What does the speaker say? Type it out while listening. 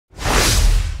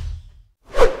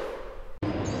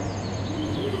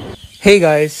Hey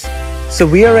guys, so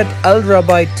we are at Al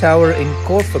Rabai Tower in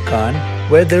Khor Fakkan,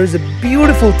 where there is a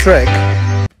beautiful trek,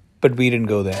 but we didn't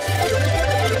go there.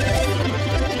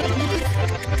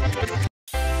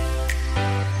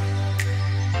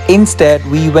 Instead,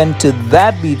 we went to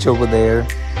that beach over there,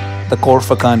 the Khor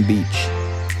Fakkan beach.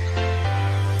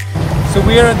 So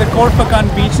we are at the Khor Fakkan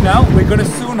beach now. We're going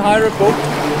to soon hire a boat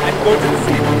and go to the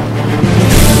sea.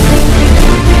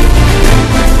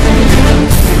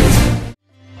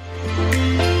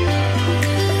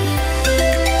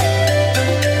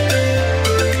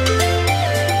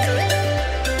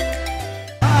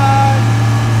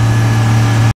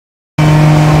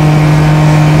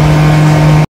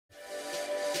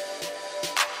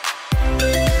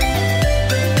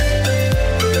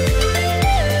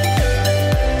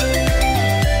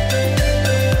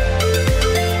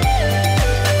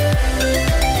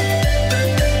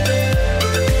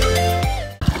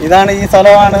 ഇതാണ് ഈ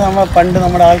സ്ഥലമാണ് പണ്ട്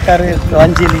നമ്മുടെ ആൾക്കാർ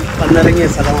ലോഞ്ചിൽ വന്നിറങ്ങിയ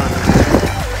സ്ഥലമാണ്.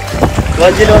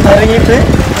 ലോഞ്ചിൽ വന്നിറങ്ങിയിട്ട്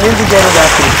നീന്തി കയറി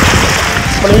രാത്രി.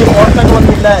 നമ്മൾ ഈ പുറത്തൊക്കെ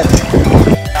വന്നില്ലായിരുന്നു.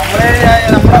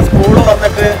 നമ്മുടെ സ്കൂള്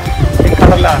വന്നിട്ട് ഈ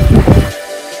കടലാണ്.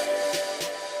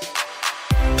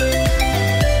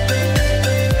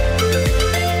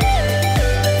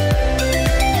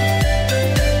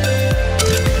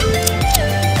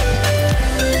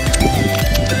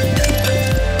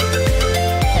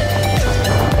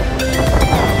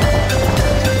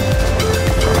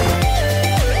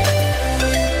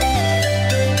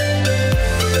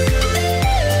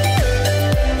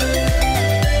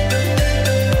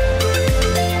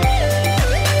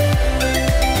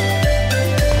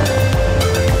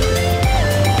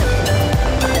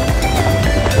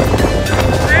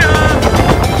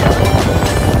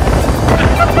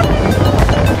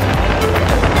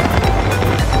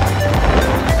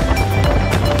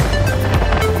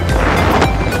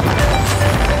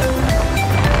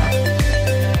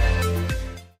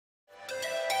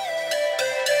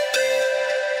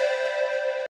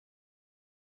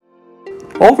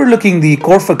 Overlooking the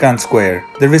Khor Fakkan Square,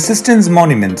 the Resistance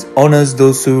Monument honors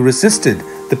those who resisted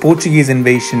the Portuguese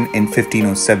invasion in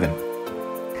 1507.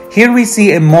 Here we see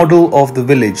a model of the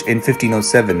village in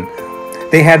 1507.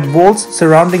 They had walls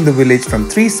surrounding the village from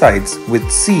three sides with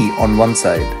sea on one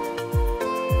side.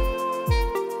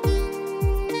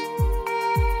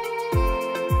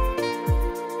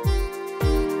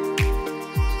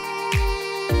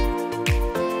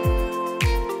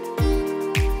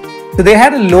 So they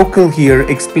had a local here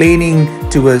explaining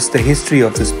to us the history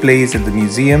of this place at the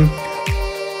museum.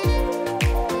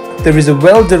 There is a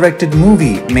well-directed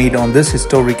movie made on this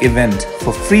historic event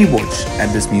for free watch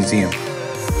at this museum.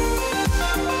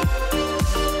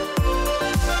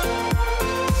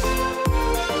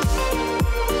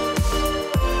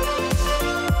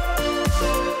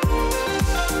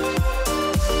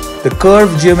 The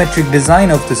curved geometric design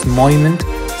of this monument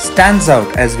stands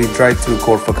out as we drive through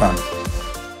Khor Fakkan.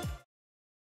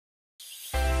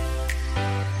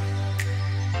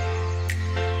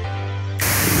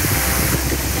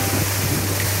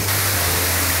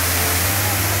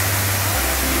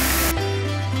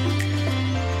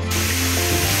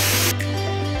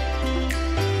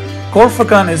 Khor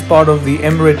Fakkan is part of the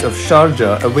Emirate of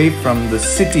Sharjah, away from the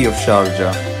city of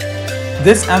Sharjah.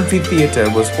 This amphitheatre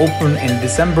was opened in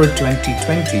December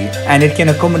 2020 and it can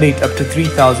accommodate up to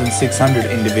 3,600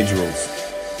 individuals.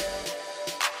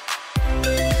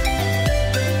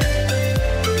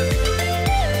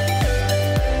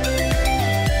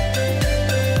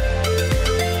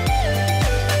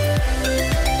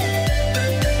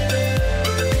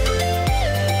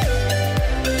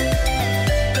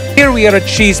 Here we are at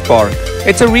Shees Park.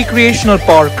 It's a recreational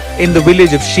park in the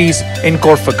village of Shees in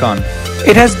Khor Fakkan.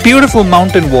 It has beautiful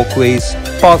mountain walkways,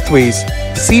 pathways,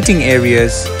 seating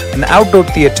areas, an outdoor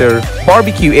theatre,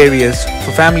 barbecue areas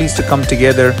for families to come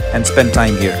together and spend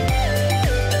time here.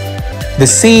 The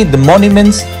sea, the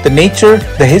monuments, the nature,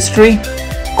 the history,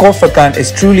 Khor Fakkan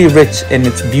is truly rich in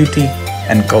its beauty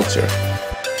and culture.